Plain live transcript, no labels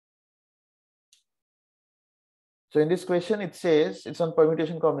So in this question, it says it's on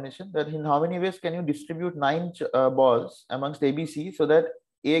permutation combination, that in how many ways can you distribute 9 balls amongst A, B, C so that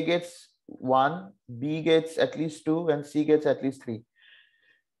A gets 1, B gets at least 2, and C gets at least 3.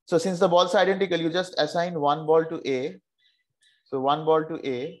 So since the balls are identical, you just assign 1 ball to A. So 1 ball to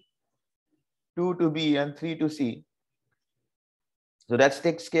A, 2 to B, and 3 to C. So that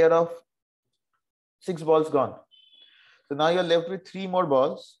takes care of 6 balls gone. So now you're left with 3 more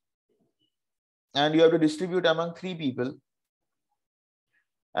balls, and you have to distribute among 3 people.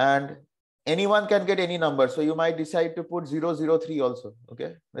 And anyone can get any number. So you might decide to put 0, 0, 3 also.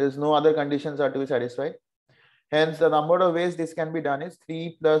 Okay. There's no other conditions are to be satisfied. Hence, the number of ways this can be done is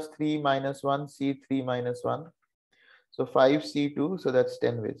 3 plus 3 minus 1, C3 minus 1. So 5 C2. So that's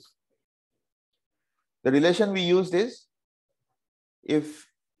 10 ways. The relation we used is if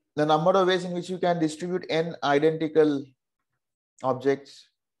the number of ways in which you can distribute n identical objects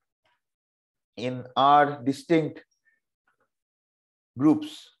in R distinct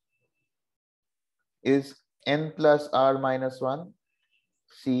groups is n plus R minus 1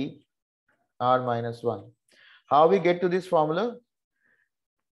 C R minus 1. How we get to this formula?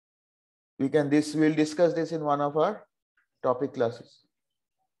 We'll discuss this in one of our topic classes.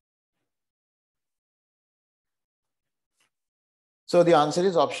 So the answer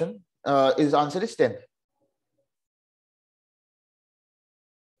is answer is 10.